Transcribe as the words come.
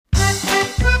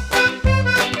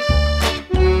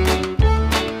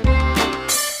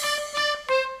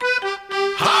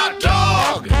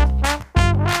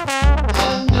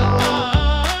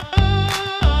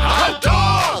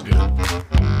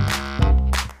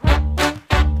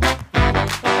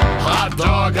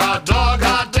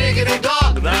hot diggity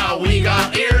dog. Now we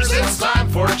got ears, it's time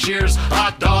for cheers.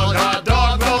 Hot dog,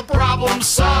 the problem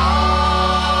solved.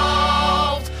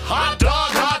 Hot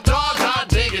dog, hot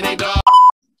diggity dog.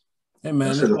 Hey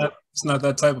man, it's not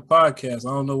that type of podcast. I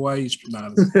don't know why he's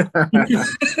not.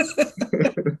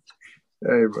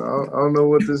 Hey bro, I don't know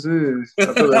what this is.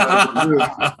 I feel like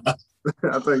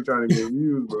I think trying to get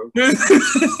views, bro.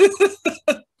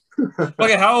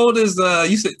 Okay, how old is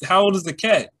how old is the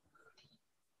cat?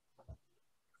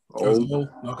 Old.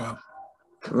 Okay. I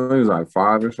think he's like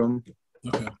 5 or something.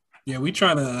 Okay. Yeah, I'm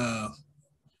trying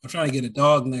to get a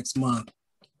dog next month.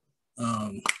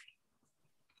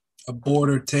 A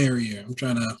border terrier.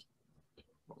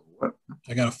 What?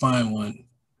 I gotta find one.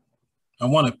 I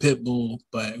want a pit bull,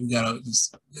 but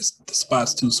the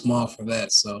spot's too small for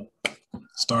that. So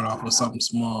start off with something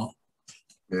small.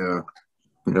 Yeah,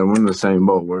 we're in the same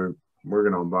boat. We're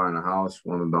working on buying a house,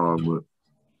 want a dog, but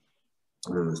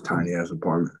we're in this tiny ass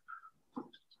apartment.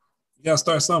 You gotta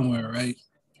start somewhere, right?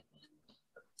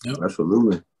 Yep.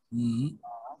 Absolutely. Mm-hmm.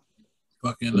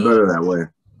 It's better that way.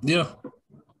 Yeah.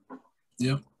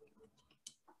 Yeah.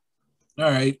 All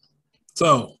right.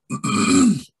 So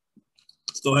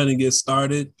let's go ahead and get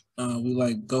started.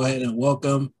 Go ahead and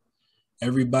welcome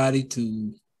everybody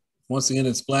to once again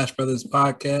the Splash Brothers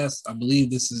podcast. I believe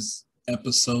this is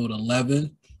episode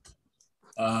 11.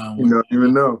 You don't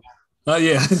even know. Oh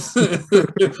yeah.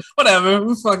 Whatever.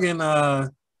 We're fucking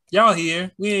y'all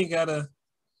here. We ain't gotta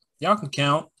y'all can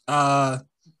count.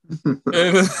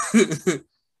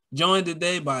 Joined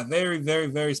today by a very, very,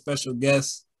 very special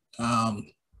guest.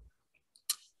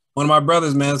 One of my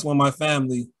brothers, man. It's one of my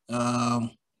family.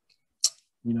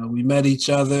 We met each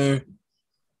other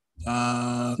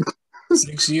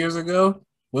 6 years ago.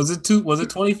 Was it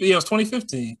 20? Yeah, it was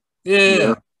 2015.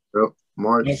 Yeah. Yep.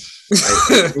 March.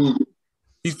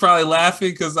 He's probably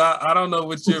laughing because I don't know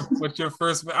what your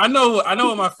first. I know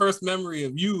what my first memory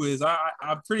of you is.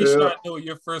 I'm pretty sure I know what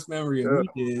your first memory of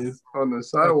me is. On the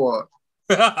sidewalk.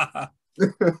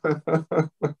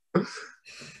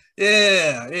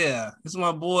 Yeah. This is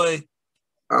my boy.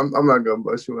 I'm not gonna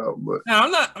bust you out, but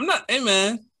no, I'm not. Hey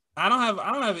man, I don't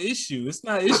have an issue. It's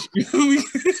not an issue.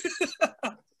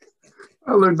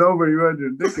 I looked over, you had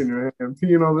your dick in your hand,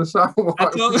 peeing on the sidewalk.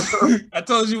 I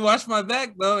told you watch my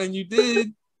back though, and you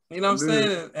did. You know what I'm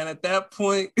saying? And at that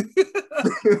point,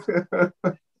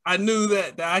 I knew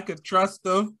that I could trust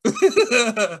them.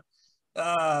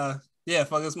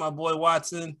 It's my boy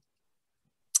Watson.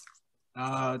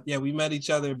 We met each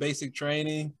other in basic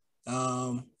training.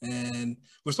 And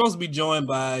we're supposed to be joined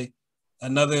by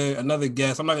another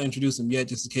guest. I'm not gonna introduce him yet,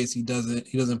 just in case he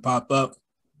doesn't pop up.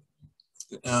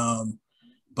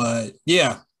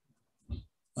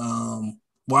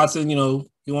 Watson, you're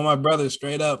one of my brothers,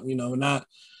 straight up. Not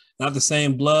the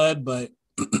same blood, but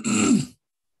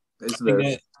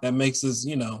that makes us,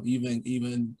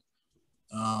 even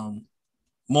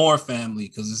more family,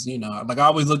 because it's like I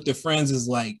always looked at friends as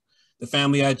like the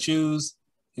family I choose.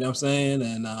 You know what I'm saying?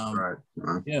 And right.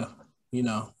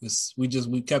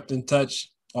 We kept in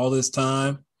touch all this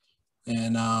time,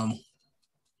 and I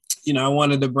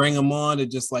wanted to bring him on to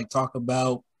just like talk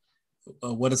about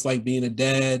what it's like being a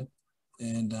dad,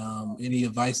 and any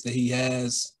advice that he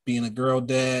has being a girl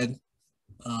dad.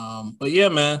 But yeah,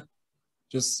 man,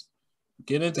 just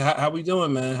get into how we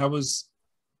doing, man.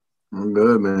 I'm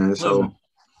good, man. So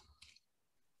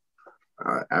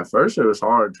at first it was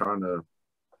hard trying to,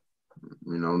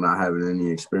 not having any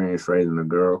experience raising a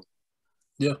girl.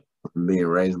 Yeah. Being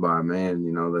raised by a man,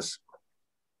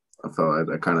 I felt like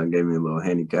that kind of gave me a little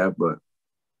handicap, but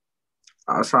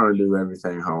I was trying to do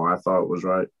everything how I thought was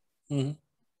right. Mm-hmm.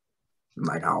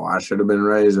 Like how I should have been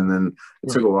raised. And then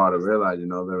it took a while to realize,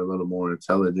 they're a little more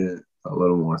intelligent, a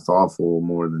little more thoughtful,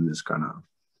 more than just kind of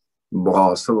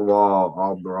balls to the wall,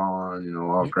 all brawn,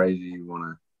 all crazy. You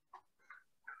want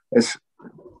to,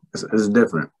 it's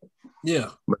different. Yeah.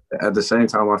 But at the same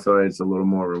time, I feel like it's a little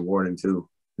more rewarding too,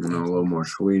 a little more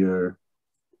sweeter.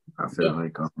 I feel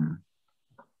like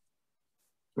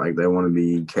they want to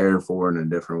be cared for in a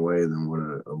different way than what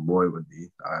a boy would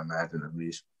be, I imagine, at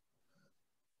least.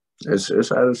 It's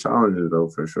had its challenges though,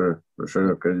 for sure,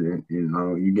 because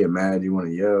you get mad, you want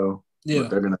to yell, but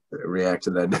they're gonna react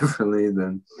to that differently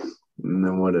than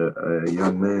what a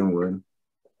young man would,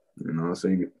 So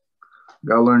you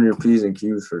gotta learn your P's and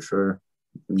Q's for sure.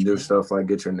 You do stuff like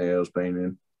get your nails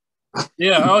painted.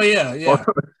 Yeah. Oh yeah.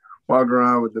 Walk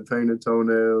around with the painted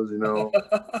toenails,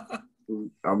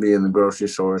 I'll be in the grocery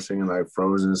store singing like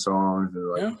Frozen songs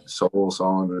or like soul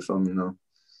songs or something,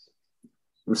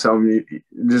 Some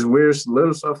just weird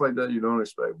little stuff like that you don't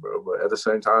expect, bro. But at the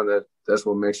same time, that's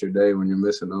what makes your day when you're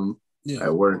missing them.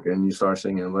 at work and you start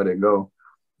singing "Let It Go."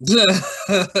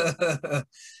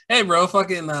 Hey, bro,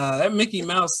 fucking that Mickey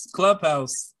Mouse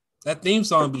Clubhouse, that theme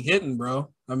song be hitting,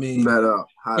 bro. I mean, That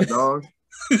hot dog.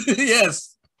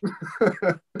 yes.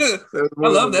 That's I one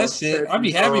of love the that most shit. I'd catchy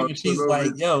be happy songs when for she's no like,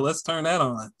 reason. "Yo, let's turn that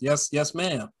on." Yes, yes,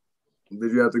 ma'am.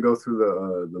 Did you have to go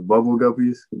through the Bubble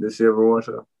Guppies? Did she ever watch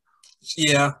that?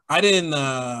 Yeah, I didn't.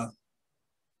 I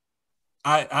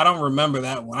don't remember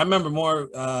that one. I remember more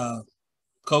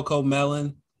Coco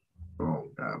Melon. Oh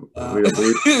God, Uh, that was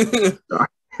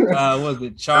it was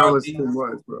too Charlie?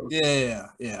 much, bro. Yeah,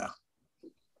 yeah,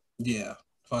 yeah.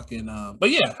 Fucking.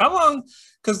 But yeah, how long?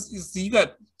 Because you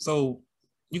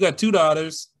got two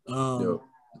daughters. Yo.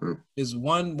 Mm. Is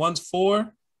one's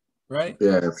 4, right?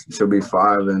 Yeah, she'll be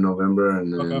 5 in November,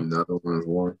 and Okay. then the other one is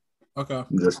 1. Okay.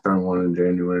 Just turned 1 in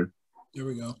January. There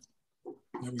we go.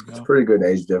 There we It's go. pretty good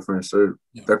age difference.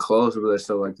 Yeah. They're close, but they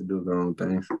still like to do their own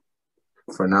things.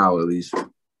 For now, at least.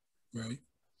 Right.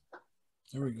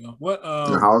 There we go. What?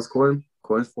 And how's Quinn?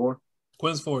 Quinn's 4.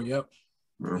 Quinn's 4. Yep.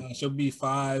 Yeah. She'll be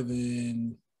 5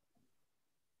 in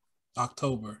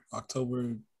October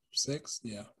 6th.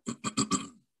 Yeah.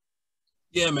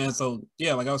 Yeah, man. So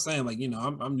yeah, like I was saying, like, you know,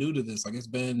 I'm new to this. Like it's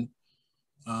been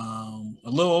a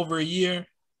little over a year.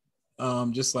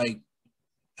 Just like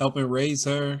helping raise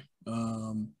her.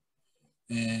 And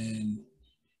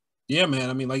yeah, man.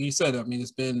 I mean, like you said, I mean,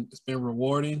 it's been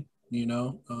rewarding, you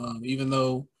know. Even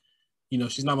though, you know,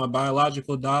 she's not my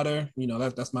biological daughter, you know,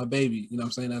 that's my baby. You know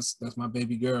what I'm saying? That's my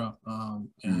baby girl.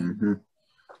 And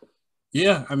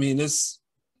yeah, I mean, it's,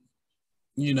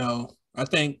 you know, I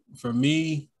think for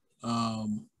me,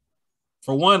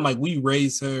 for one, like we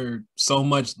raised her so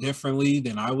much differently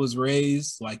than I was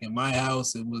raised. Like in my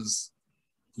house, it was,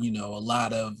 you know, a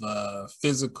lot of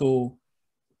physical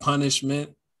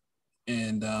punishment.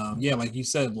 And yeah, like you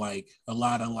said, like a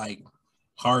lot of like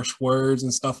harsh words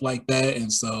and stuff like that.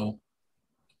 And so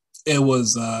it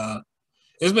was,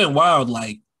 it's been wild.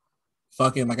 Like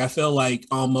fucking, like I feel like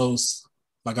almost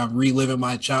like I'm reliving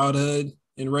my childhood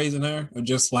in raising her, or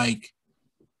just like,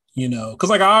 you know, because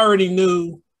like I already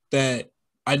knew that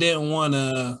I didn't want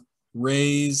to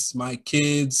raise my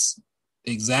kids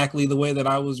exactly the way that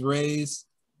I was raised,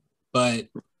 but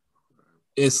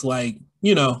it's like,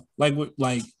 you know, like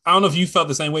I don't know if you felt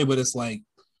the same way, but it's like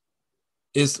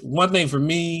it's one thing for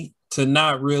me to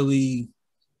not really.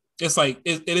 It's like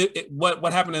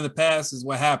what happened in the past is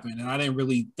what happened, and I didn't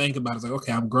really think about it. It's like,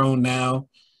 okay, I'm grown now.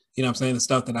 You know what I'm saying? The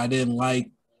stuff that I didn't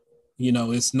like, you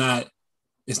know, it's not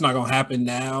gonna happen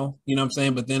now, you know what I'm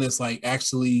saying? But then it's like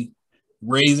actually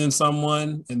raising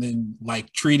someone and then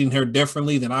like treating her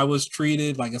differently than I was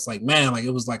treated. Like it's like, man, like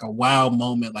it was like a wild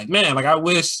moment. Like, man, like I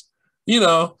wish, you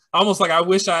know, almost like I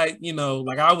wish I, you know,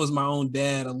 like I was my own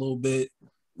dad a little bit.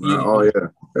 You know? Oh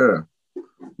yeah.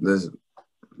 There's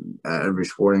at every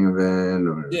sporting event,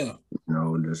 or yeah, you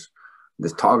know, just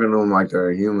talking to them like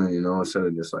they're a human, you know, instead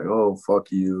of just like, oh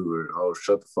fuck you, or oh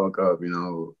shut the fuck up, you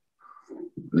know.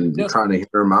 And trying to hear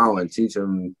them out and teach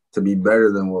them to be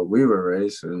better than what we were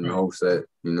raised, in hopes that,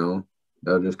 you know,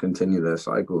 they'll just continue that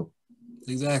cycle.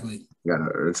 Exactly.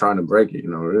 They're trying to break it, you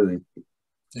know, really.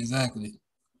 Exactly.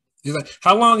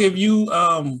 How long have you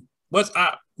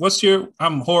what's your,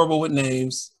 I'm horrible with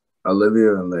names.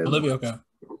 Olivia and Layla. Olivia, okay.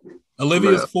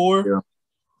 Olivia's 4?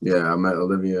 Yeah, I met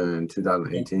Olivia in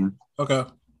 2018. Okay.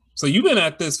 So you've been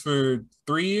at this for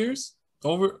 3 years?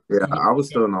 Over? Yeah, I was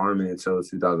still in the Army until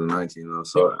 2019, though.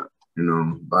 So, you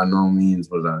know, by no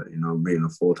means was I, you know, being a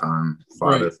full-time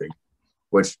father figure,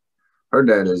 which her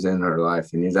dad is in her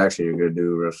life, and he's actually a good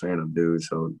dude, real stand-up dude.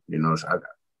 So, you know,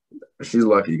 she's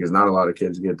lucky because not a lot of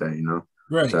kids get that, you know,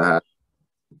 to have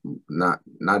not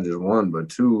just one, but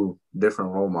 2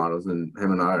 different role models. And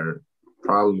him and I are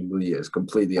probably as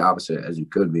completely opposite as you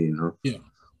could be, you know. Yeah.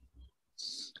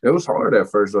 It was hard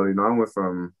at first, though. You know, I went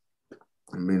from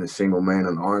being a single man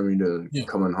in the Army to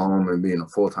coming home and being a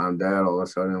full-time dad all of a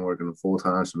sudden, working a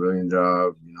full-time civilian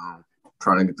job, you know,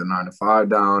 trying to get the 9-to-5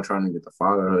 down, trying to get the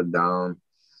fatherhood down.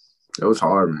 It was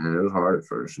hard, man. It was hard at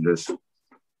first.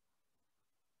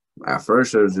 At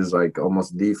first, it was just like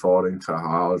almost defaulting to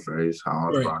how I was raised, how I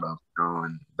was brought up, you know,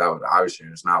 and that was obviously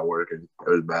it's not working. It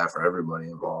was bad for everybody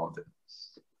involved.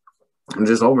 And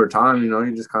just over time, you know,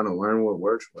 you just kind of learn what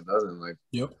works, what doesn't. Like,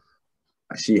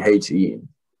 she hates eating.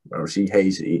 Bro, she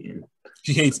hates eating.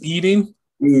 She hates eating?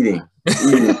 Eating.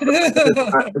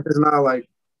 It's not like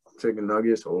chicken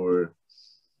nuggets or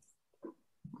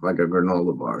like a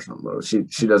granola bar or something, bro. She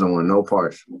doesn't want no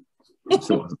parts.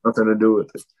 She wants nothing to do with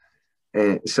it.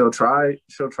 And she'll try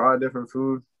different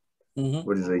food,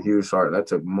 which is a huge start. That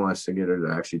took months to get her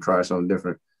to actually try something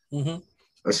different.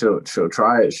 She'll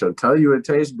try it. She'll tell you it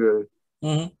tastes good,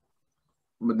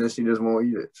 Mm-hmm. but then she just won't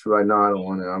eat it. She's like, no, I don't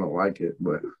want it. I don't like it.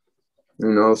 But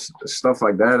stuff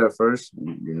like that at first,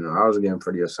 I was getting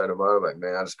pretty upset about it. Like,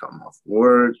 man, I just come off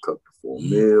work, cooked a full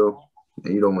meal,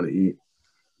 and you don't want to eat.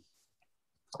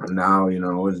 And now,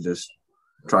 it's just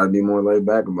try to be more laid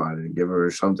back about it. Give her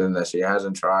something that she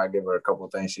hasn't tried. Give her a couple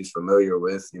of things she's familiar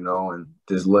with, and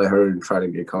just let her try to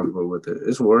get comfortable with it.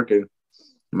 It's working.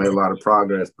 Made a lot of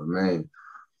progress, but man,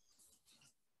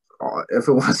 if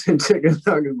it wasn't chicken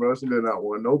nuggets, bro, she did not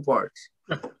want no parts.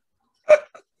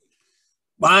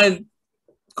 Mine,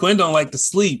 Quinn don't like to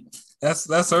sleep. That's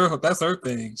her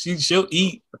thing. She'll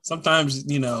eat. Sometimes,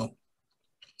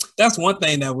 that's one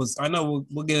thing that was, I know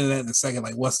we'll get into that in a second,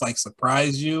 like what's like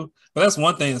surprised you. But that's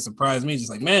one thing that surprised me. Just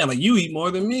like, man, like you eat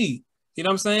more than me. You know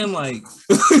what I'm saying? Like,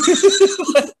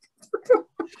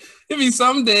 it be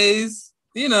some days,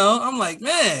 I'm like,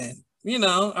 man,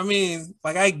 I mean,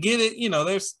 like I get it,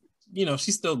 there's,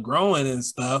 she's still growing and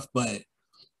stuff, but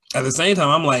at the same time,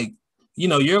 I'm like,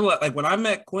 you're like when I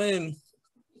met Quinn,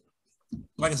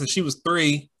 like I said, she was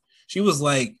 3. She was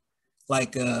like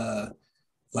a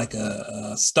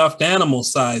stuffed animal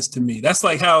size to me. That's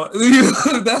like how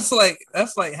that's like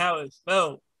how it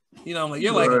felt. Like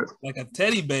you're like a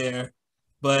teddy bear,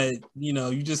 but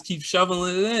you just keep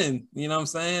shoveling it in. You know what I'm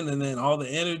saying? And then all the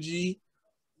energy.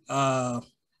 But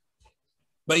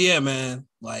yeah, man,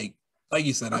 like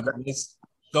you said, I mean,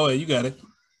 go ahead, you got it.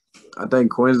 I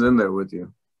think Quinn's in there with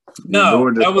you.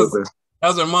 No, that was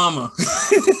her mama.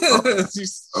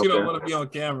 She don't want to be on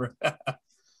camera.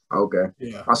 Okay.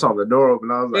 Yeah. I saw the door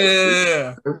open. I was like,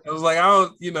 yeah. I was like, I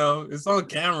don't, it's on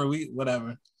camera.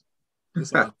 Whatever.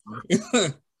 It's all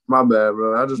my bad,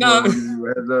 bro. I just want to give you a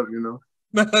heads up,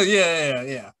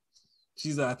 Yeah.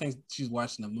 I think she's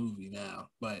watching a movie now.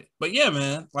 But yeah,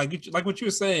 man, like what you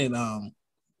were saying,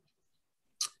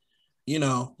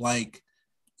 like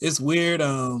it's weird.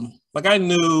 Like I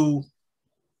knew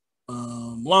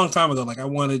long time ago, like I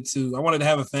wanted to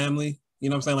have a family. You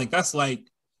know what I'm saying? Like that's like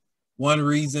one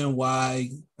reason why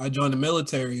I joined the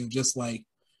military. Just like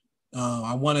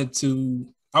I wanted to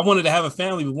have a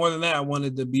family, but more than that, I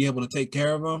wanted to be able to take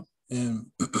care of them. And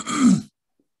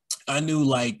I knew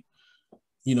like,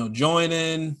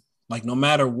 joining, like no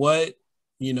matter what,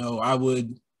 I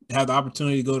would have the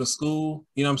opportunity to go to school.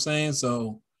 You know what I'm saying?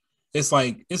 So it's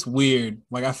like, it's weird.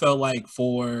 Like I felt like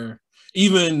for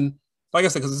even, like I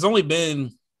said, because it's only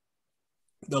been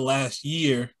the last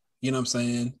year, you know what I'm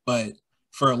saying? But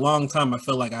for a long time, I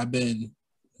feel like I've been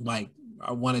like,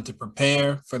 I wanted to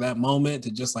prepare for that moment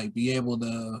to just like be able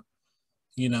to,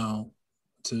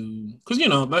 because,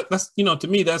 that's, to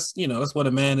me, that's, that's what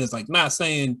a man is. Like, not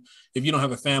saying if you don't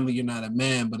have a family, you're not a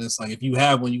man, but it's like, if you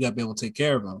have one, you got to be able to take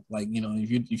care of them. Like,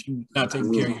 if you're not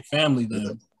taking care of your family,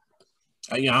 then,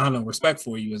 I have no respect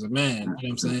for you as a man. You know what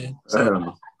I'm saying?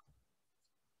 So,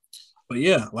 but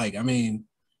yeah, like, I mean,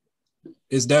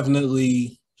 it's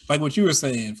definitely like what you were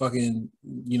saying, fucking,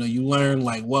 you learn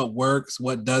like what works,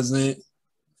 what doesn't.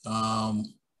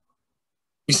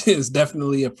 It's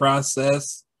definitely a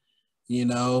process,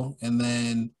 and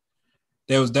then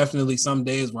there was definitely some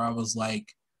days where I was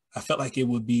like, I felt like it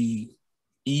would be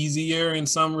easier in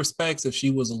some respects if she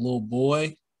was a little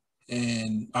boy.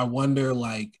 And I wonder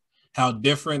like how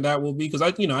different that will be. Cause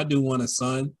I do want a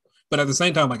son, but at the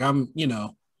same time, like I'm,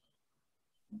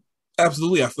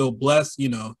 absolutely, I feel blessed,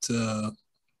 to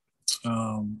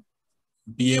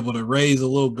be able to raise a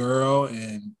little girl.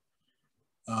 And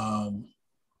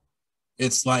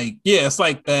it's like, yeah, it's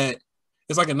like that.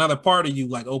 It's like another part of you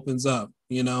like opens up,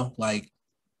 like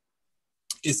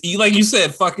it's like you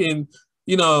said, fucking,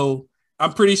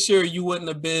 I'm pretty sure you wouldn't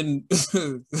have been,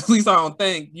 at least I don't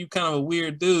think, you kind of a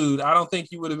weird dude. I don't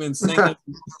think you would have been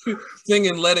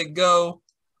singing Let It Go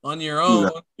on your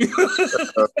own.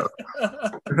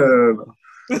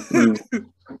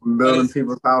 Building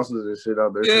people's houses and shit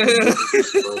out there. Yeah.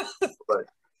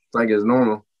 like it's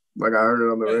normal. Like I heard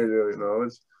it on the radio,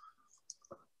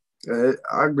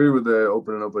 I agree with that,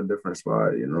 opening up a different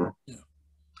spot, Yeah.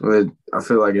 I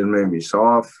feel like it made me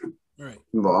soft, right?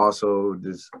 But also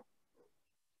just,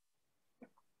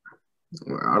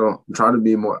 I don't try to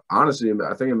be more, honestly,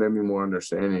 I think it made me more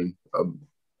understanding of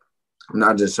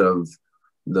not just of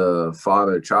the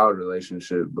father-child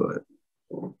relationship, but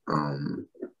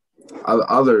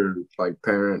other like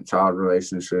parent-child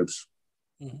relationships,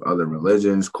 other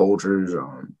religions, cultures,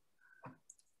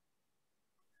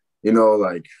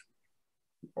 like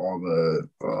all the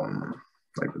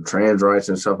like the trans rights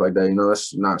and stuff like that.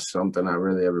 That's not something I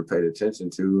really ever paid attention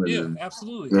to. And yeah, then,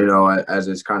 absolutely. As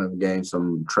it's kind of gained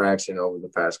some traction over the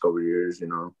past couple of years,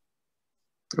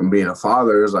 And being a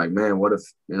father is like, man, what if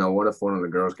one of the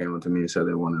girls came up to me and said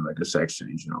they wanted like a sex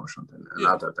change, or something? And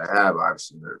not that they have,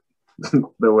 obviously,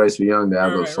 they're way too young to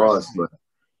have those thoughts, but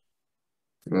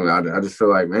I just feel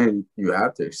like, man, you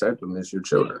have to accept them as your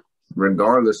children,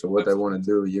 regardless of what they want to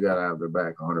do. You gotta have their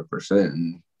back 100%.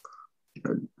 And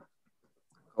a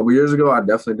couple years ago, I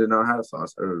definitely did not have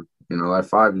thoughts, or like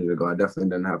 5 years ago, I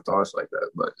definitely didn't have thoughts like that.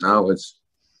 But now it's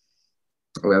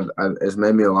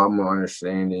made me a lot more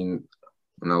understanding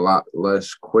and a lot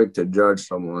less quick to judge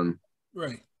someone,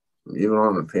 right? Even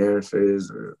on appearances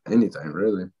or anything,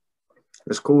 really.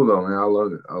 It's cool though, man. I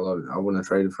love it. I wouldn't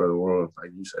trade it for the world.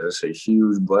 Like you said, it's a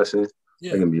huge blessing.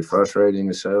 Yeah. It can be frustrating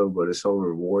as hell, but it's so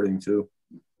rewarding too.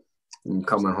 And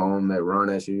coming home, they run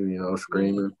at you,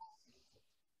 screaming.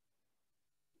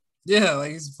 Yeah,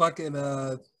 like it's fucking.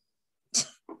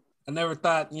 I never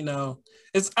thought,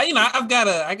 it's I got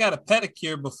a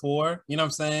pedicure before. You know what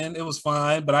I'm saying? It was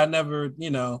fine, but I never,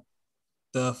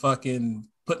 the fucking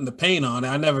putting the paint on it.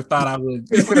 I never thought I would.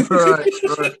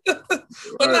 right.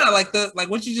 But no, like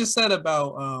what you just said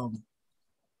about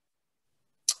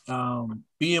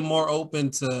being more open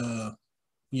to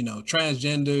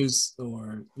transgenders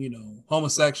or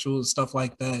homosexuals, stuff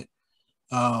like that.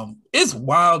 It's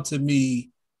wild to me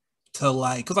to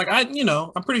like, because like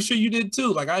I'm pretty sure you did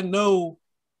too. Like I know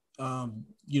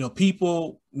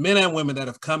people, men and women that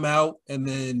have come out and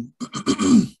then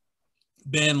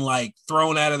been like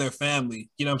thrown out of their family,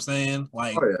 you know what I'm saying?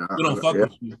 Like, we don't fuck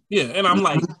with you. Yeah. And I'm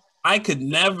like, I could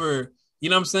never, you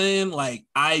know what I'm saying? Like,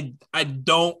 I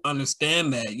don't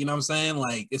understand that, you know what I'm saying?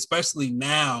 Like, especially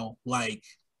now, like,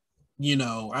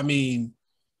 I mean,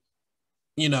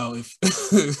 if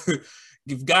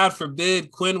if God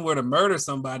forbid Quinn were to murder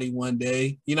somebody one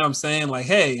day, you know what I'm saying? Like,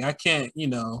 hey, I can't, you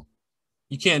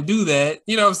can't do that,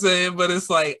 you know what I'm saying? But it's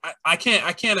like, I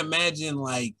can't imagine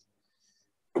like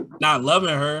not loving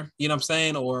her, you know what I'm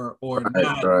saying? Or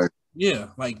not, yeah,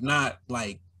 like not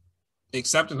like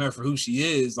accepting her for who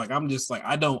she is. Like, I'm just like,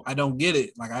 I don't get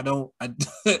it. Like,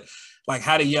 like,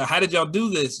 how did y'all do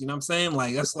this? You know what I'm saying?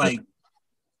 Like, that's like,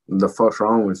 the fuck's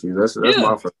wrong with you? That's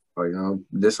my first,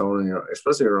 disowning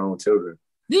especially your own children.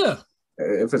 Yeah.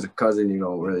 If it's a cousin you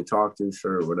don't really talk to,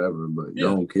 sure, whatever. But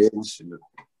your own kids,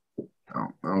 I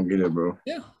don't get it, bro.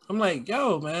 Yeah. I'm like,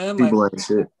 yo, man. People like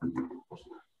shit.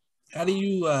 How do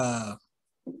you like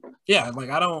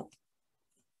I don't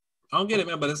get it,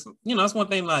 man. But it's that's one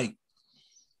thing like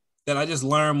that I just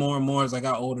learned more and more as I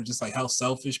got older, just like how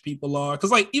selfish people are.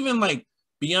 Cause like even like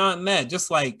beyond that,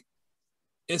 just like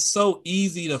it's so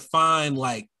easy to find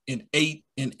like an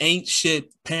ain't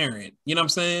shit parent. You know what I'm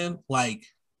saying? Like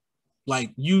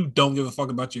you don't give a fuck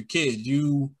about your kids.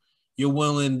 You're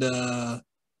willing to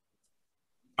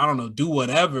I don't know, do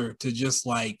whatever to just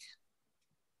like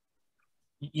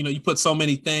you put so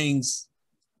many things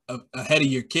ahead of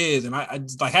your kids, and I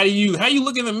just like how you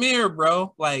look in the mirror,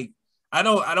 bro? Like I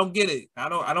don't get it. I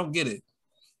don't get it.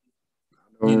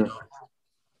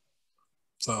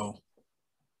 So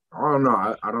I don't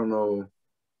know. I don't know.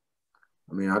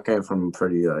 I mean, I came from a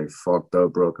pretty like fucked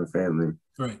up, broken family,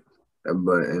 right?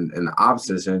 But in the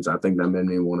opposite sense, I think that made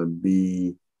me want to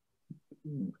be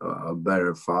a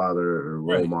better father or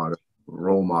role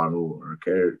model or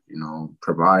care,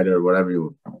 provider, whatever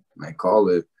you may call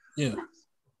it. Yeah.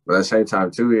 But at the same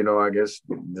time, too, I guess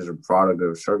there's a product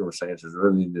of circumstances.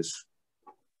 Really, just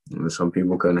some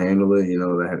people couldn't handle it.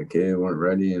 They had a kid, weren't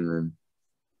ready, and then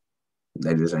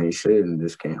they just ain't shit and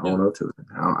just can't hold up to it.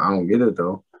 I don't get it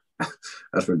though.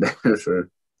 That's for damn sure.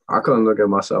 I couldn't look at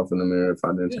myself in the mirror if I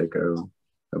didn't take care of them.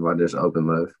 If I just up and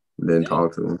left, didn't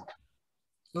talk to them.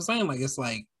 I'm saying like it's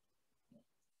like,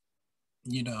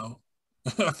 I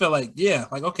feel like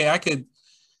like okay, I could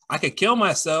kill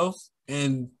myself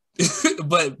and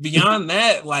but beyond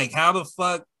that, like how the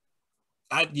fuck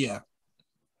I ain't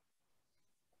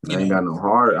got no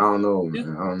heart. I don't know,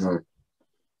 man. I don't know.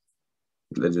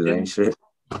 They just ain't shit.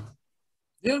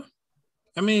 Yeah.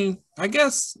 I mean, like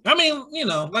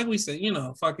we said,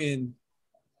 fucking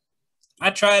I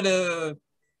try to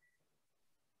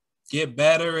get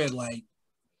better at like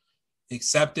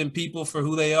accepting people for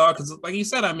who they are, because like you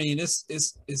said, I mean it's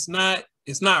not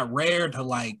rare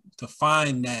to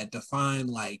find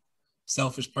like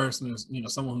selfish person or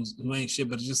someone who ain't shit,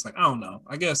 but it's just like I don't know.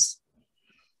 I guess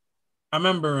I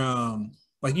remember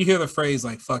like you hear the phrase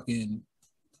like fucking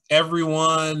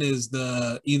everyone is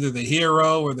either the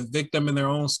hero or the victim in their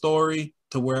own story,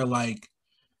 to where like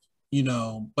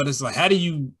but it's like how do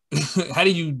you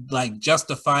like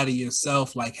justify to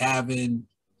yourself like having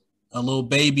a little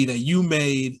baby that you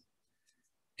made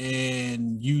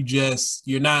and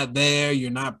you're not there,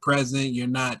 you're not present, you're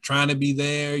not trying to be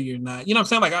there, you're not, you know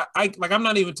what I'm saying? Like I'm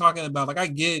not even talking about, like, I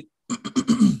get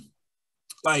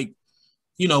like,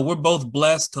 you know, we're both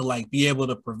blessed to like be able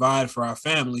to provide for our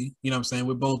family. You know what I'm saying?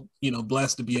 We're both, you know,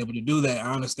 blessed to be able to do that.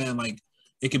 I understand like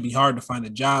it can be hard to find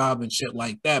a job and shit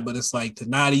like that, but it's like to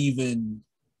not even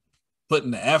put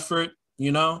in the effort,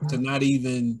 you know, to not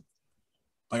even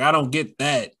like, I don't get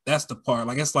that. That's the part.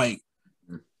 Like, it's like,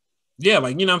 yeah,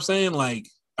 like, you know what I'm saying? Like,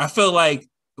 I feel like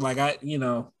I, you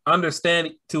know,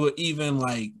 understand to an even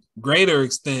like greater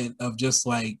extent of just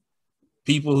like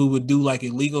people who would do like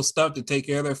illegal stuff to take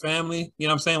care of their family. You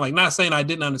know what I'm saying? Like, not saying I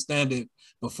didn't understand it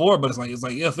before, but it's like,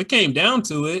 if it came down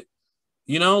to it,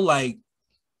 you know, like.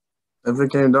 If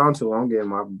it came down to it, I'm getting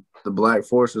the black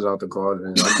forces out the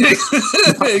closet.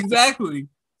 Exactly.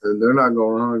 They're not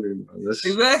going hungry.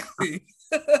 Exactly.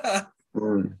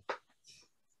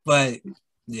 But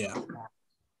yeah.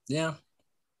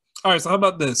 All right. So how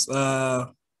about this?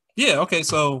 Yeah. Okay.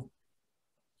 So,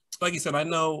 like you said, I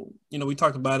know, you know, we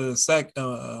talked about it a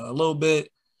little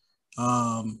bit. You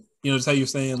know, just how you're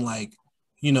saying, like,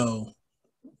 you know,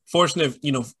 fortunate,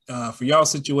 you know, for y'all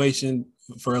situation,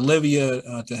 for Olivia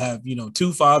to have, you know,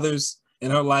 two fathers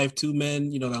in her life, two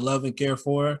men, you know, that love and care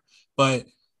for her. But,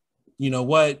 you know,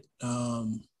 what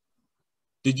was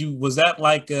that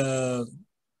like a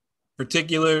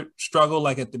particular struggle,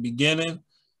 like at the beginning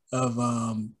of,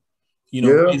 you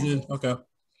know, raising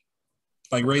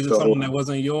someone that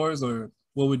wasn't yours, or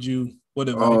what advice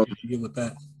would you give with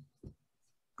that?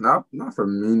 Not for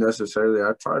me necessarily.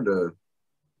 I tried to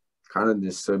kind of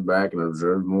just sit back and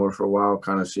observe more for a while,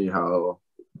 kind of see how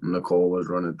Nicole was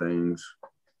running things.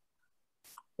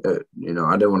 You know,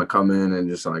 I didn't want to come in and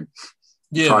just like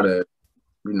try to,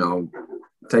 you know,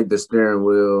 take the steering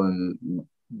wheel and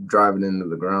drive it into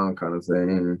the ground kind of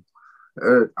thing.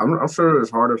 I'm sure it was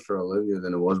harder for Olivia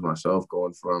than it was myself,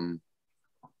 going from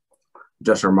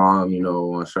just her mom, you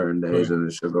know, on certain days, and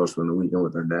then she'll go spend the weekend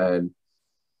with her dad,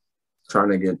 trying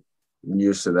to get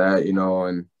used to that, you know,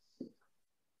 and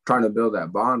trying to build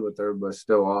that bond with her, but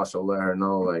still also let her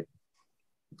know, like,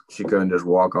 she couldn't just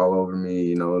walk all over me,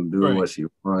 you know, do what she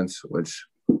wants, which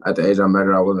at the age I met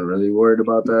her, I wasn't really worried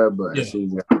about that. But as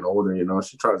she's gotten older, you know,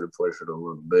 she tries to push it a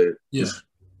little bit. Yeah.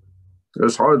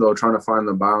 It's hard, though, trying to find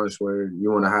the balance where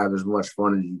you want to have as much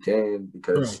fun as you can,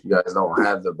 because you guys don't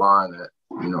have the bond that,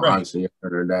 you know, obviously her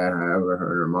and her dad have, or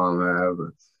her and her mom have.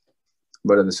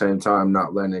 But at the same time,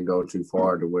 not letting it go too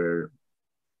far to where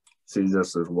she's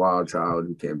just this wild child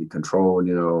who can't be controlled,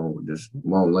 you know, just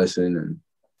won't listen. And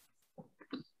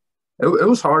it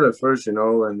was hard at first, you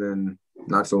know, and then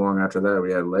not so long after that,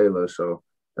 we had Layla. So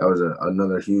that was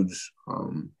another huge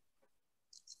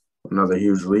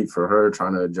leap for her,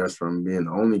 trying to adjust from being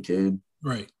the only kid.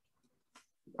 Right.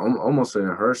 Almost in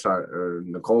her side, or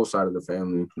Nicole's side of the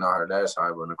family, not her dad's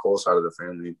side, but Nicole's side of the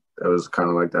family, that was kind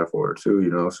of like that for her too, you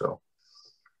know. So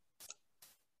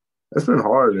it's been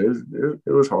hard.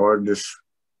 It was hard.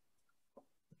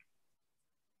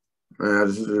 A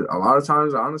lot of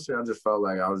times, honestly, I just felt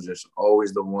like I was just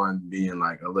always the one being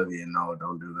like, Olivia, no,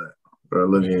 don't do that. Or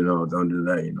Olivia, no, don't do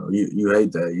that. You know, you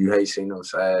hate that. You hate seeing them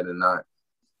sad and not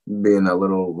being that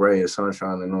little ray of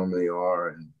sunshine they normally are,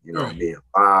 and, you know, being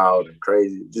loud and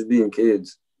crazy, just being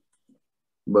kids.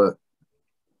 But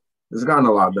it's gotten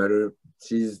a lot better.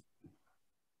 She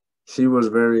was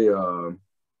very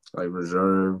like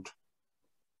reserved,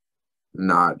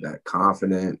 not that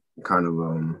confident, kind of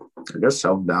I guess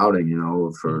self-doubting, you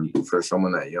know, for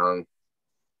someone that young.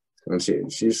 And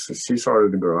she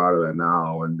started to grow out of that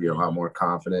now and be a lot more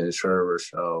confident and sure of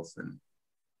herself, and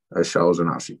that shows in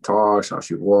how she talks, how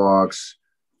she walks.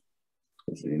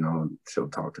 You know, she'll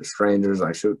talk to strangers.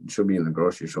 Like she'll be in the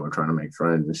grocery store trying to make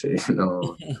friends and shit, you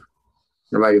know.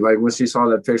 like when she saw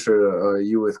that picture of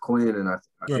you with Quinn, and I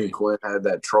think Quinn had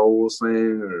that Trolls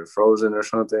thing or Frozen or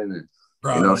something, and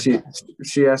you know, she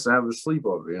has to have a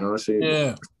sleepover, you know.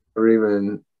 Or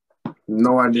even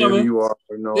no idea who you are,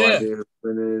 or no idea who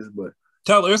Quinn is, but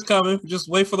tell her it's coming. Just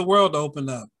wait for the world to open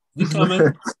up. We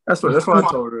coming. That's what I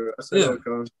told her. I said,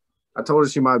 I told her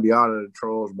she might be out of the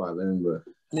Trolls by then, but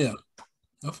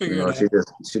I'll figure it out.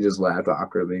 She just laughed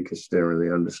awkwardly because she didn't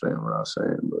really understand what I was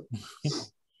saying. But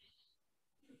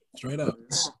straight up,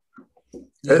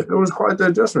 it was quite the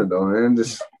adjustment, though, man.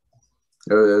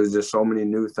 There was just so many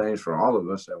new things for all of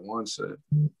us at once. That,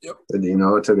 you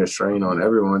know, it took a strain on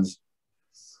everyone's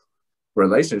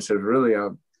relationships, really,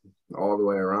 all the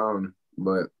way around.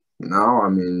 But now, I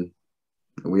mean,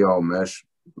 we all mesh,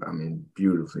 I mean,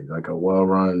 beautifully, like a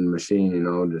well-run machine, you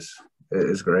know. Just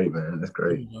it's great, man. It's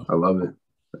great. I love it.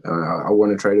 I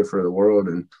wouldn't trade it for the world.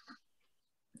 And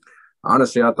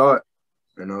honestly, I thought,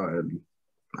 you know,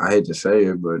 I hate to say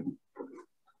it, but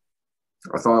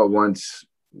I thought once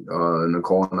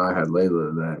Nicole and I had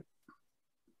Layla that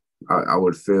I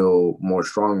would feel more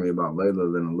strongly about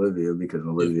Layla than Olivia because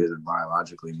Olivia isn't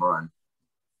biologically mine.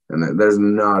 And there's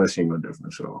not a single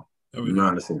difference at all.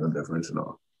 Not a single difference at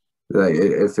all. Like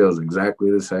it feels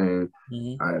exactly the same.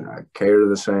 Mm-hmm. I care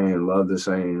the same, love the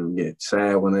same, get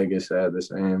sad when they get sad the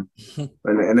same.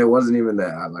 and it wasn't even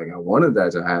that I wanted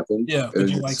that to happen. Yeah, but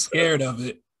you're like scared of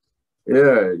it.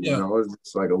 Yeah, you know, it's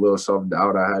just like a little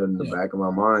self-doubt I had in the back of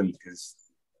my mind because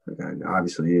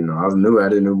obviously, you know, I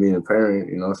didn't know being a parent,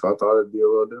 you know, so I thought it'd be a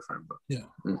little different. But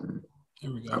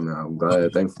There we go. I mean, I'm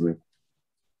glad, thankfully.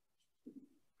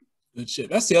 Good shit.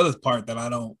 That's the other part that I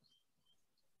don't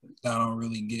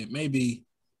really get. Maybe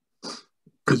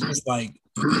because just like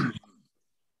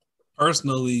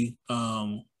personally,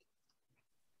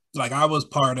 like I was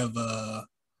part of it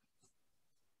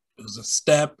was a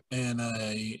step and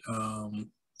a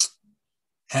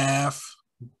half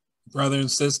brother and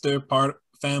sister part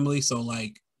family. So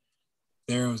like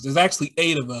there's actually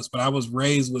 8 of us, but I was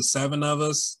raised with 7 of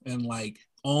us, and like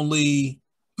only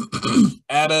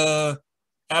out of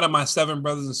my 7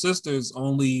 brothers and sisters,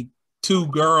 only 2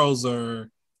 girls are,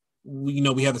 you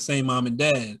know, we have the same mom and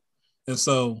dad. And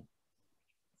so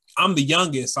I'm the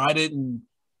youngest. So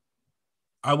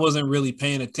I wasn't really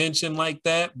paying attention like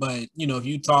that. But, you know, if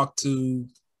you talk to,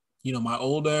 you know, my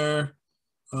older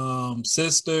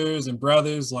sisters and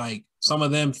brothers, like some of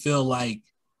them feel like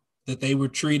that they were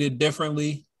treated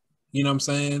differently, you know what I'm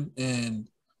saying? And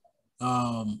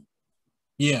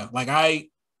yeah, like I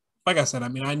said, I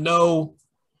mean, I know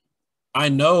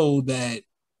that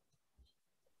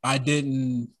I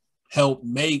didn't help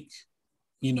make,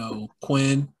 you know,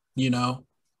 Quinn, you know,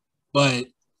 but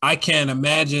I can't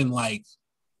imagine like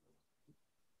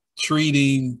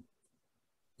treating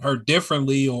her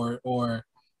differently or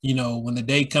you know, when the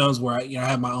day comes where I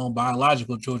have my own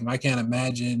biological children, I can't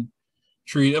imagine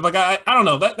treating like I don't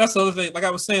know. That's the other thing. Like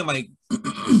I was saying, like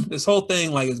this whole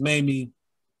thing like has made me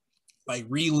like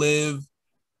relive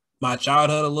my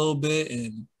childhood a little bit.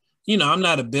 And you know, I'm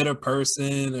not a bitter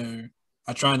person, or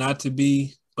I try not to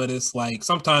be, but it's like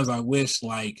sometimes I wish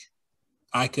like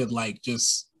I could like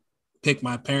just pick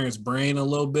my parents' brain a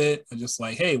little bit and just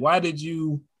like, hey, why'd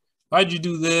you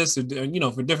do this? Or, you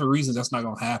know, for different reasons, that's not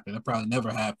gonna happen. It probably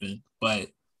never happened. But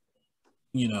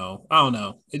you know, I don't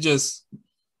know. It just,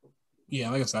 yeah,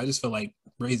 like I said, I just feel like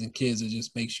raising kids, it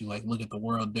just makes you like look at the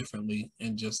world differently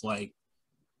and just like,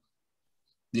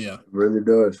 yeah, it really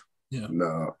does. Yeah,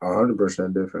 no,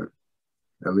 100% different.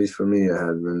 At least for me, it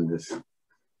has been just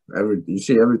you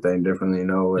see everything differently. You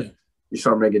know, you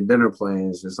start making dinner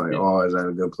plans. It's like, oh, is that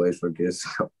a good place for kids to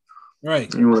go?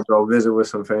 Right. You want to go visit with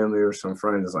some family or some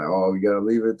friends. It's like, oh, we got to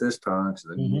leave it this time. So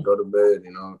then you go to bed,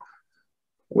 you know,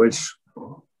 which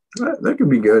that could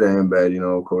be good and bad. You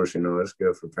know, of course, you know, it's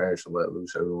good for parents to let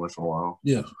loose every once in a while.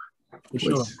 Yeah, for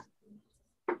sure.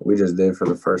 We just did for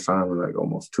the first time in like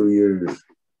almost 2 years.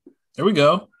 There we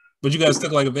go. But you guys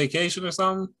took like a vacation or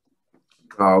something?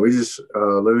 We just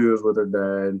Livy was with her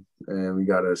dad, and we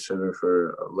got a sitter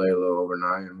for Layla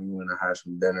overnight, and we went and had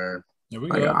some dinner. There we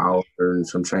like go. An hour and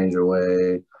some change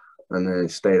away, and then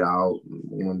stayed out.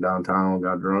 We went downtown,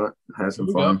 got drunk, had some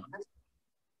fun.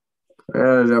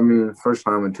 Yeah, I mean, first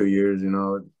time in 2 years, you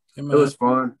know. It was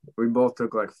fun. We both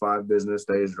took like 5 business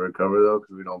days to recover though,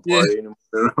 because we don't party anymore.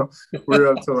 You know? We were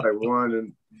up till like 1,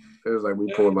 and it was like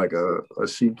we pulled like a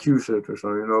CQ shift or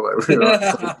something, you know, like we were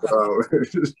up 24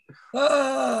 hours.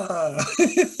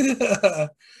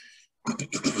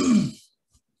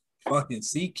 Fucking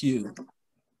CQ.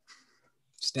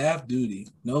 Staff duty.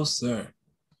 No, sir.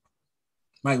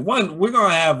 Like we're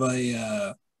gonna have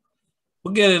we'll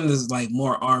get into this like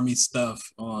more Army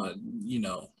stuff on, you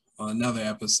know, on another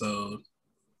episode.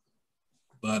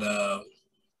 But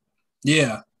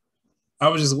yeah.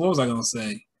 What was I gonna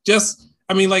say? Just,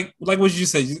 I mean, like what you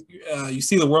said, you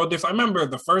see the world different. I remember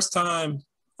the first time,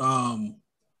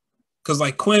 because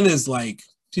like Quinn is like,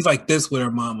 she's like this with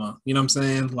her mama, you know what I'm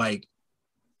saying? Like,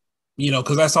 you know,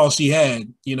 because that's all she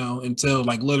had, you know, until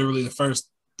like literally the first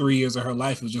 3 years of her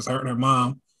life was just her and her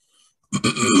mom.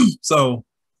 So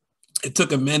it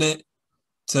took a minute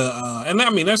to, and I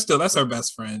mean, that's her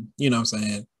best friend, you know what I'm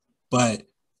saying? But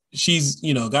she's,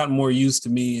 you know, gotten more used to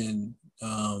me, and,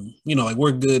 you know, like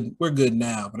we're good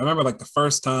now. But I remember like the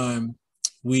first time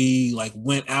we like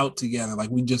went out together,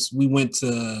 like we went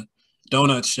to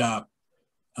donut shop.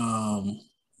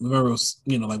 Remember it was,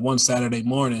 you know, like one Saturday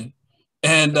morning.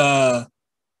 And I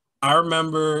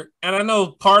remember, and I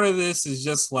know part of this is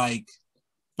just like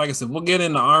I said, we'll get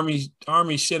into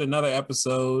army shit another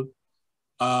episode.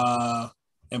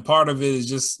 And part of it is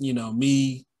just,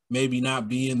 me maybe not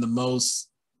being the most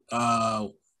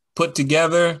put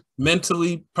together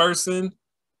mentally person.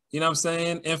 You know what I'm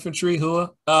saying? Infantry, who?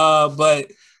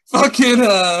 But fucking,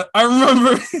 I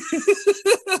remember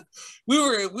we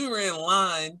were in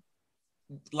line,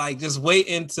 like just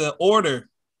waiting to order,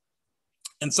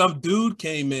 and some dude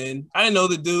came in. I didn't know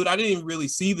the dude. I didn't even really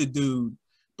see the dude,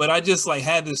 but I just like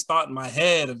had this thought in my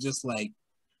head of just like,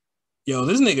 yo,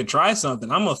 this nigga try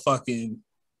something. I'm a fucking,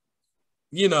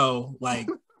 like, you know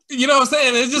what I'm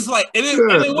saying? It's just like, and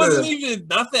it wasn't even,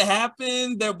 nothing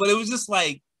happened there, but it was just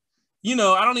like, I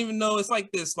don't even know. It's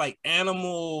like this like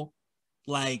animal,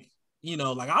 like,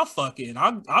 like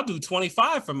I'll do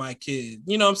 25 for my kid.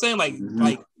 You know what I'm saying?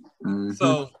 Like,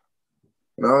 so.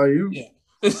 No, yeah.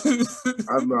 I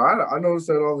notice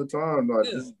that all the time. Like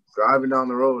just driving down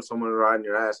the road, someone riding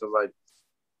your ass. I'm like,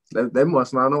 they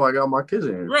must not know I got my kids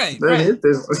in here. Right. Hit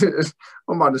this.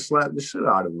 I'm about to slap the shit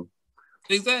out of them.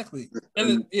 Exactly.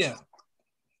 And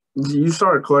you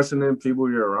start questioning people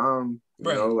you're around.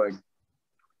 You know, like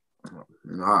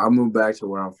I moved back to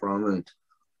where I'm from, and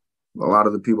a lot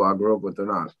of the people I grew up with, they're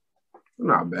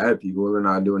not bad people. They're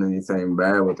not doing anything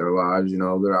bad with their lives.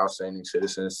 They're outstanding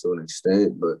citizens to an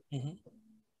extent, but.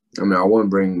 I mean, I wouldn't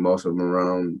bring most of them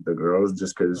around the girls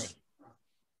just because,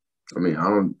 I mean, I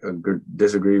don't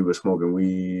disagree with smoking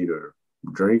weed or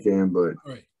drinking, but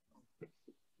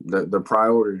the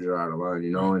priorities are out of line,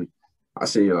 and I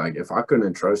see, like, if I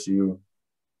couldn't trust you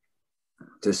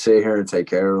to sit here and take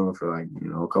care of them for, like,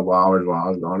 a couple hours while I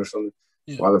was gone or something,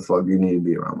 why the fuck do you need to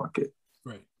be around my kid?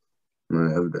 Right. I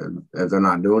mean, if they're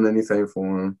not doing anything for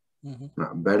them,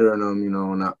 not bettering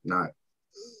them, not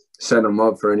setting them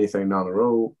up for anything down the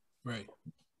road, right.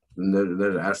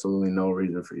 There's absolutely no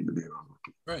reason for you to be around.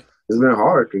 Right. It's been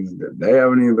hard because they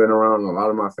haven't even been around a lot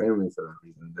of my family for that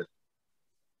reason.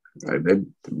 They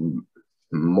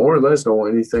more or less don't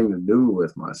want anything to do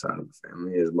with my side of the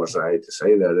family. As much as I hate to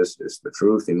say that, it's the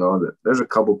truth. That there's a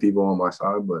couple people on my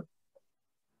side, but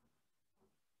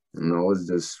it's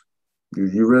just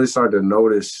you really start to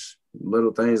notice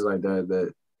little things like that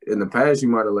that in the past you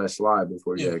might have let slide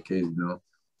before you had kids.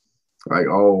 Like,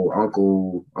 oh,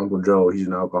 Uncle Joe, he's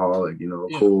an alcoholic,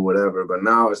 cool, whatever. But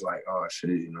now it's like, oh,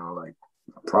 shit, like,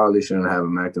 I probably shouldn't have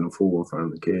him acting a fool in front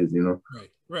of the kids,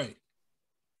 Right.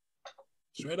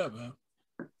 Straight up, man.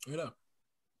 Straight up.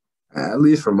 At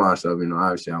least for myself,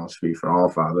 obviously I don't speak for all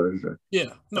fathers.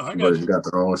 Yeah, no, I got Everybody's got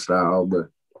their own style, but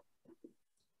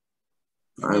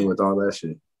I ain't with all that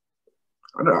shit.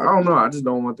 I don't know. I just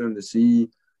don't want them to see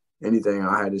anything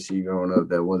I had to see growing up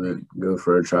that wasn't good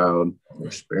for a child,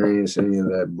 experience any of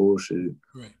that bullshit,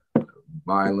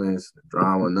 violence,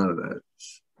 drama, none of that.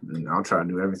 And I'll try to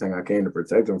do everything I can to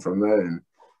protect them from that.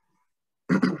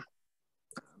 And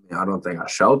I don't think I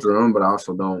shelter them, but I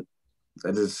also don't.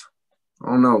 I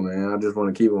don't know, man. I just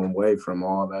want to keep them away from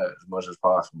all that as much as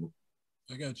possible.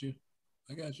 I got you.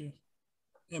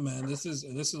 Yeah, man. This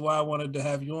is why I wanted to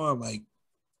have you on. Like,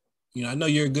 I know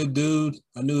you're a good dude.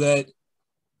 I knew that.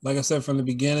 Like I said from the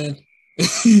beginning.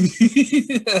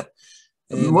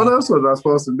 And, what else was I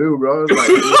supposed to do, bro? It was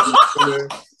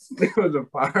like there was a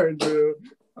fire drill.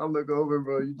 I look over,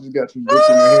 bro. You just got some bitch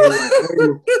in your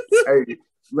head. Like, hey,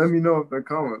 let me know if they're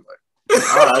coming. Like,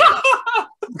 all right,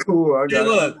 cool. I got.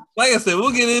 Look, like I said,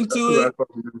 we'll get into it.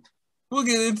 We'll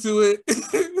get into it,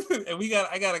 and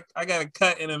I got to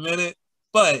cut in a minute.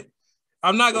 But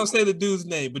I'm not gonna say the dude's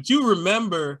name. But you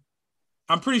remember?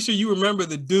 I'm pretty sure you remember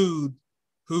the dude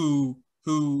who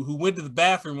went to the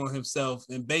bathroom on himself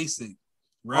in basic,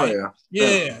 right? Oh,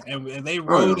 yeah. And they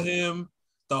rode him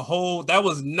the whole. That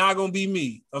was not gonna be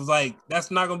me. I was like, that's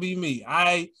not gonna be me.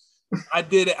 I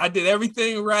did it. I did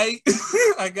everything right.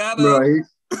 I got up. Bro,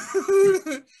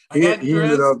 he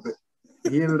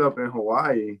ended up in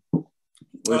Hawaii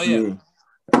with me.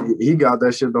 He got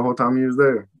that shit the whole time he was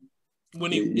there.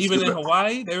 When even in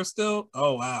Hawaii, they were still.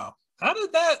 Oh wow. How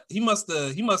did that? He must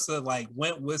have like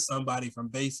went with somebody from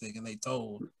basic and they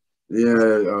told.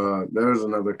 Yeah, there's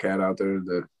another cat out there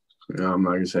that I'm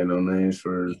not gonna say no names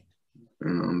for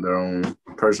their own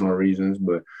personal reasons,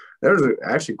 but there's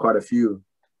actually quite a few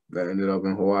that ended up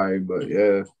in Hawaii. But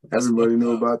yeah, everybody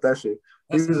knew about that shit.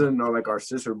 He was in like our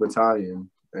sister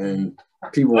battalion, and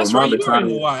people in my battalion. You were in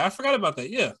Hawaii. I forgot about that.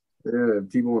 Yeah,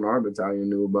 people in our battalion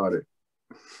knew about it.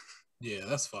 Yeah,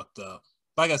 that's fucked up.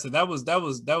 Like I said, that was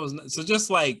so just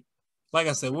like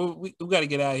I said, we got to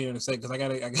get out of here in a second because I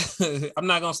gotta I'm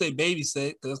not gonna say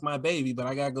babysit because it's my baby, but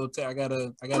I gotta go. I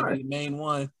gotta be the main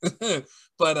one.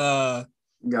 But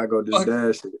you gotta go do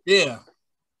that shit. Yeah,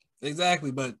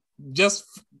 exactly. But just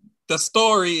the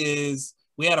story is,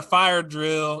 we had a fire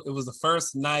drill. It was the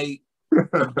first night.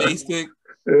 basic.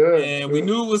 Yeah, And we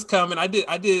knew it was coming. I did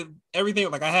everything.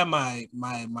 Like I had my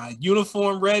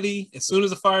uniform ready. As soon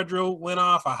as the fire drill went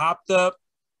off, I hopped up,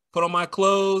 put on my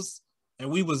clothes,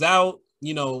 and we was out,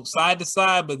 you know, side to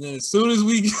side. But then as soon as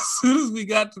we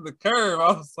got to the curve,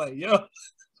 I was like, yo,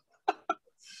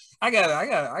 I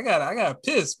gotta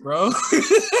piss, bro.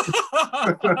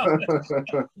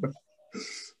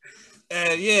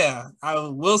 And yeah,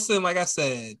 Wilson, like I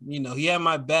said, you know, he had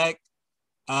my back.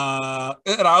 And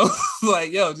I was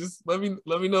like, yo, just let me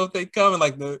know if they come. And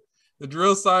like the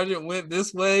drill sergeant went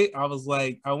this way. I was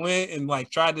like, I went and like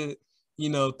tried to, you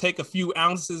know, take a few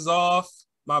ounces off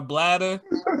my bladder.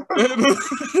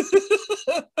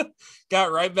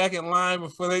 Got right back in line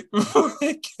before they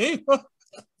came up.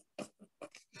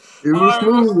 He was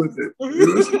smooth with it.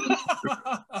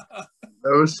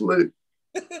 That was slick.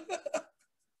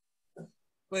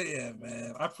 But yeah,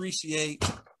 man, I appreciate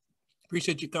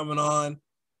you coming on.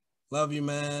 Love you,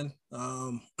 man.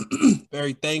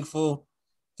 Very thankful.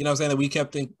 You know what I'm saying, that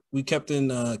we kept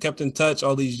in touch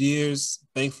all these years.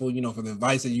 Thankful, you know, for the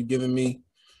advice that you've given me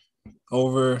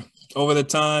over the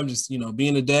time, just, you know,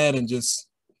 being a dad and just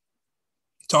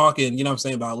talking, you know what I'm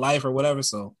saying, about life or whatever.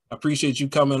 So I appreciate you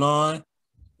coming on.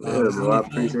 Yeah, bro, I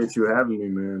appreciate you having me,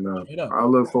 man. I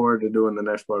look forward to doing the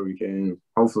next part we can.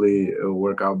 Hopefully it'll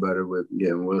work out better with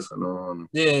getting Wilson on.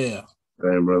 Yeah.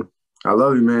 Hey, bro. I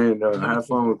love you, man. Have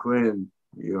fun with Quinn.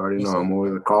 You already know I'm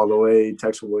always a call away,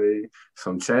 text away.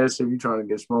 Some chess if you're trying to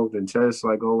get smoked in chess,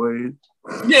 like always.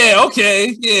 Yeah,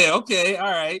 okay.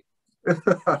 All right.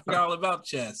 Forgot all about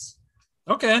chess.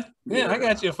 Okay. Yeah, I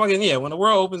got you. Fucking yeah. When the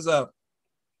world opens up.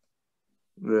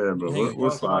 Yeah, bro. We'll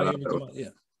slide out. Yeah.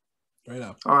 Straight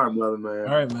up. All right, brother, man.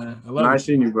 All right, man. I love you. Nice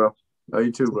seeing you, bro. Love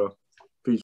you too, bro.